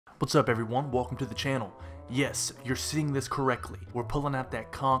What's up everyone, welcome to the channel. Yes, you're seeing this correctly. We're pulling out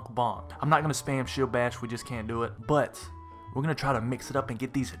that Conq bomb. I'm not gonna spam shield bash, we just can't do it, but we're gonna try to mix it up and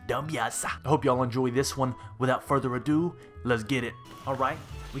get these W's. I hope y'all enjoy this one. Without further ado, let's get it. Alright,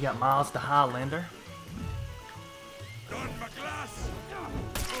 we got Miles the Highlander.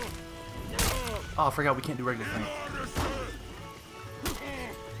 Oh, I forgot we can't do regular things.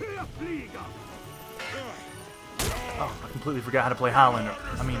 Oh, I completely forgot how to play Highlander.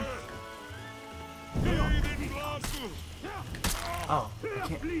 I mean... Oh, I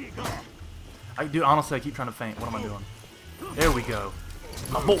can't... Dude, honestly, I keep trying to feint. What am I doing? There we go.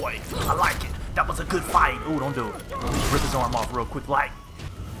 My boy! I like it! That was a good fight! Ooh, don't do it. Rip his arm off real quick, like...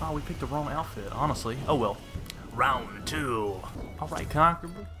 Oh, we picked the wrong outfit, honestly. Oh well. Round 2. Alright,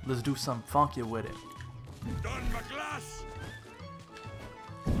 Conqueror. Let's do something funky with it.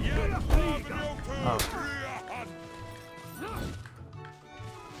 Oh.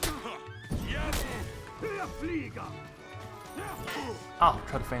 Oh,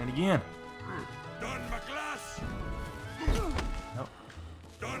 try to feint it again. Nope.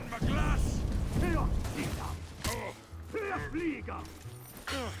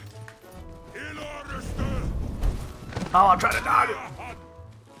 Oh, I'm trying to dodge it.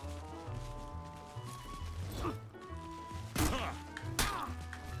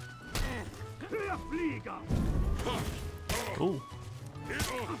 Ooh.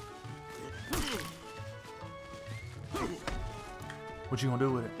 What you gonna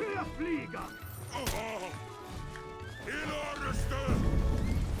do with it?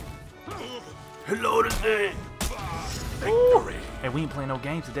 Hello today. Victory. Hey, we ain't playing no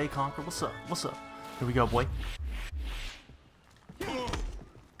games today, Conqueror. What's up? What's up? Here we go, boy.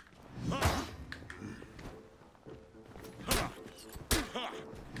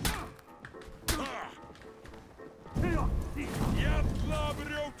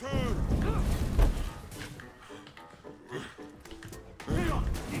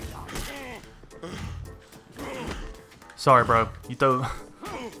 Sorry, bro. You throw.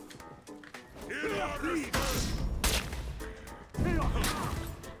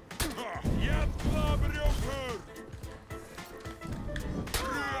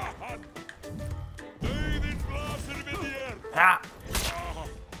 Ha!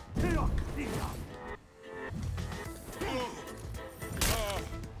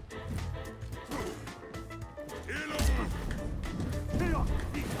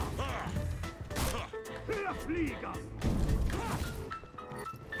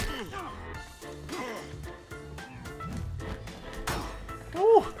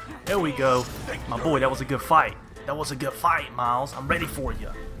 Ooh, there we go. My boy, that was a good fight. That was a good fight, Miles. I'm ready for you.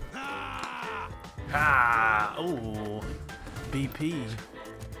 Ah, ooh. BP.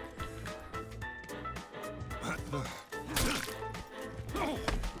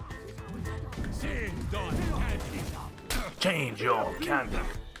 Change your candy.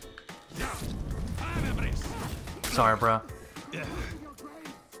 Sorry, bro.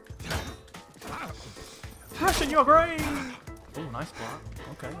 Rushing your grave. Oh, nice block.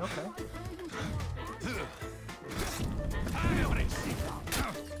 Okay, okay.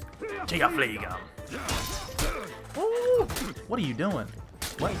 Check out Fliga. Ooh, what are you doing?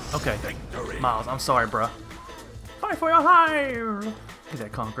 What? Okay, Miles, I'm sorry, bro. Fight for your life. Look at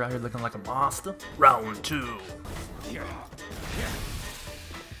that Conqueror out here looking like a monster. Round 2.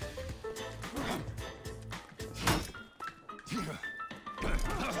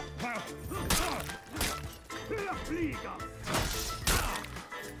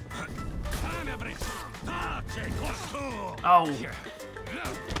 Oh.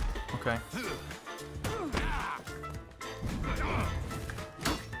 Okay.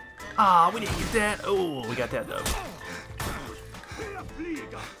 Ah, we didn't get that. Oh, we got that though.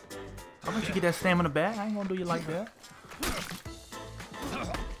 I'll let you get that stamina back. I ain't gonna do you like that.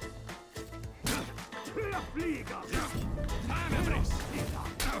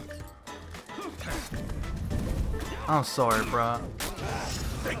 I'm sorry, bro.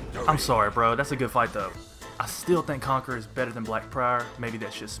 I'm sorry, bro. That's a good fight though. I still think Conqueror is better than Black Prior. Maybe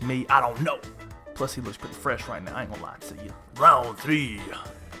that's just me. I don't know. Plus, he looks pretty fresh right now. I ain't gonna lie to you. Round 3.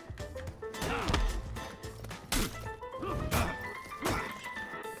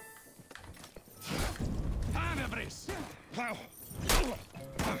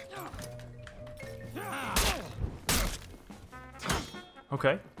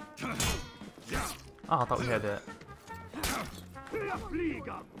 Okay. Oh, I thought we had that.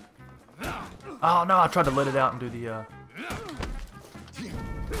 Oh no, I tried to let it out and do the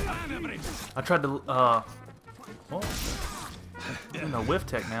I tried to oh, in a whiff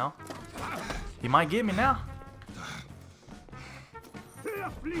tech now. He might get me now.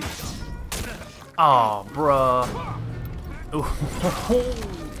 Oh, bruh. Ooh.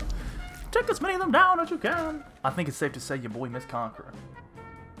 Take as many of them down as you can. I think it's safe to say your boy missed Conqueror.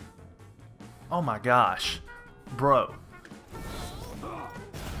 Oh my gosh. Bro.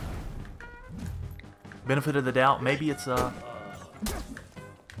 Benefit of the doubt, maybe it's Oh,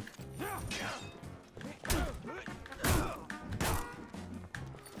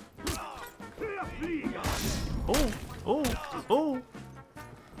 oh, oh.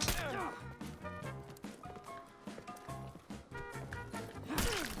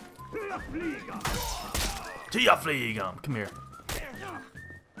 Tia Fliegum, come here.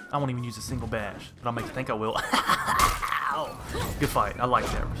 I won't even use a single bash, but I'll make you think I will. Good fight, I like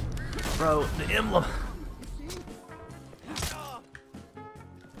that. Bro, the emblem.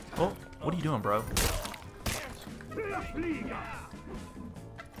 Oh, what are you doing, bro?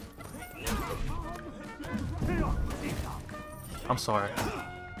 I'm sorry.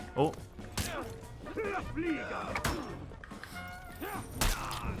 Oh.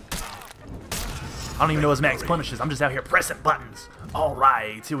 I don't even know his max blemishes. I'm just out here pressing buttons.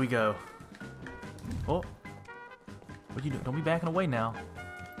 Alright, here we go. Oh. What are you doing? Don't be backing away now.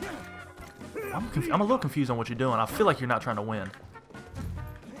 I'm a little confused on what you're doing. I feel like you're not trying to win.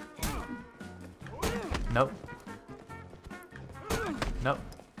 Nope. Nope.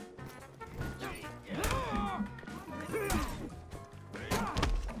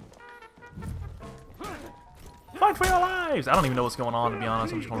 Fight for your lives! I don't even know what's going on, to be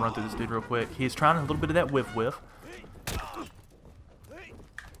honest. I'm just gonna run through this dude real quick. He's trying a little bit of that whiff.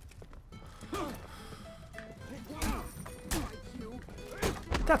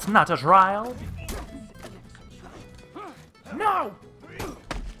 That's not a trial. No! Come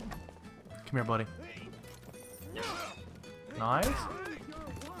here, buddy. Nice.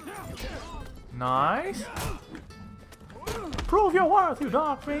 Nice. Prove your worth, you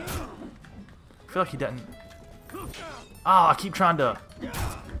dog fiend. I feel like he doesn't. Oh, I keep trying to.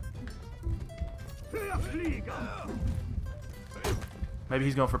 Maybe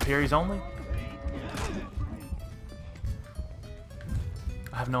he's going for parries only?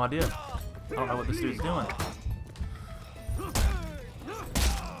 I have no idea. I don't know what this dude's doing.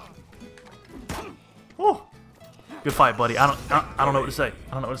 Oh, good fight, buddy. I don't know what to say.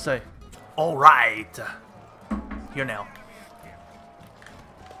 I don't know what to say. All right. Here now.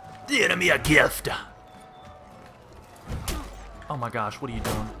 The enemy a gift. Oh my gosh, what are you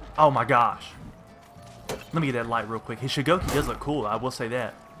doing? Oh my gosh. Let me get that light real quick. His Shigoki does look cool, I will say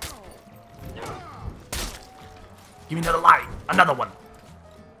that. Give me another light. Another one.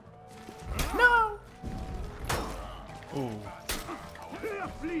 No! Ooh.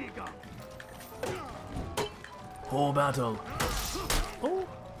 Full battle. Oh,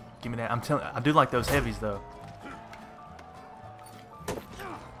 give me that. I'm telling you, I do like those heavies though.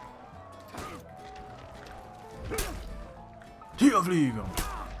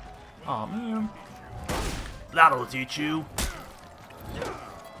 Oh man. That'll teach you.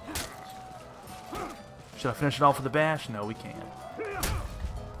 Should I finish it off with a bash? No, we can't.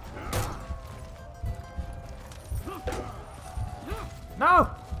 No!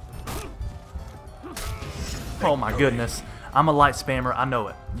 Oh my goodness. I'm a light spammer. I know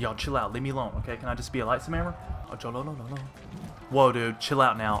it. Y'all chill out. Leave me alone, okay? Can I just be a light spammer? Oh, no. Whoa, dude. Chill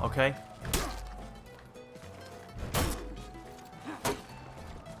out now, okay?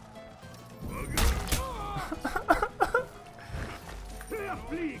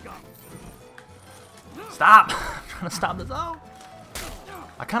 Stop! I'm trying to stop this. Oh!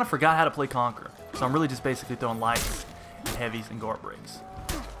 I kind of forgot how to play Conqueror, so I'm really just basically throwing lights and heavies and guard breaks.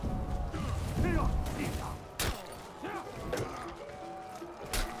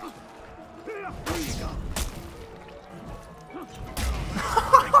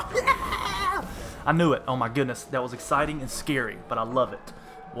 I knew it. Oh my goodness, that was exciting and scary, but I love it.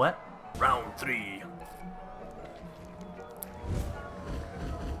 What? Round 3.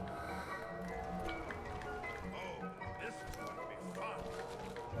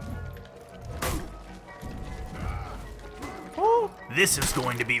 This is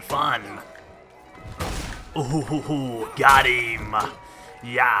going to be fun. Ooh, got him.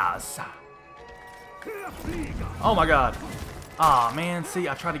 Yes. Oh my god. Aw, man. See,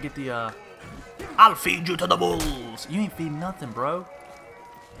 I tried to get the, I'll feed you to the bulls. You ain't feeding nothing, bro.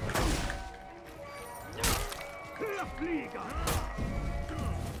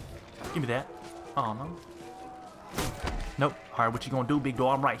 Give me that. Oh, no. Nope. Alright, what you gonna do, big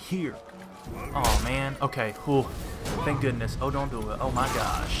dog? I'm right here. Oh, man. Okay. Ooh. Thank goodness. Oh, don't do it. Oh, my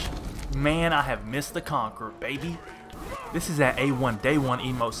gosh. Man, I have missed the Conqueror, baby. This is that A1 Day 1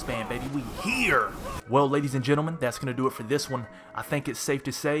 emote spam, baby. We here. Well, ladies and gentlemen, that's going to do it for this one. I think it's safe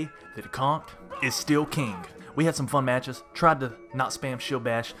to say that Conq is still king. We had some fun matches. Tried to not spam shield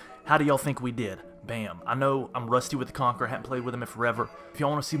bash. How do y'all think we did? Bam. I know I'm rusty with the Conqueror. Haven't played with him in forever. If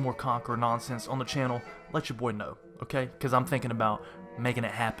y'all want to see more Conqueror nonsense on the channel, let your boy know, okay? Because I'm thinking about making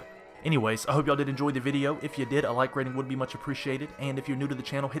it happen. Anyways, I hope y'all did enjoy the video. If you did, a like rating would be much appreciated. And if you're new to the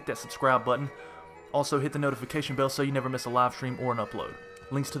channel, hit that subscribe button. Also, hit the notification bell so you never miss a live stream or an upload.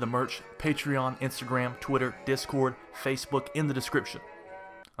 Links to the merch, Patreon, Instagram, Twitter, Discord, Facebook in the description.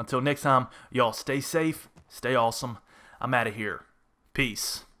 Until next time, y'all stay safe, stay awesome. I'm out of here.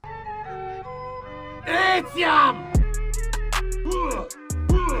 Peace.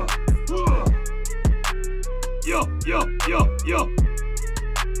 Yo.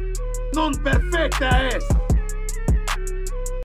 Non perfecta es.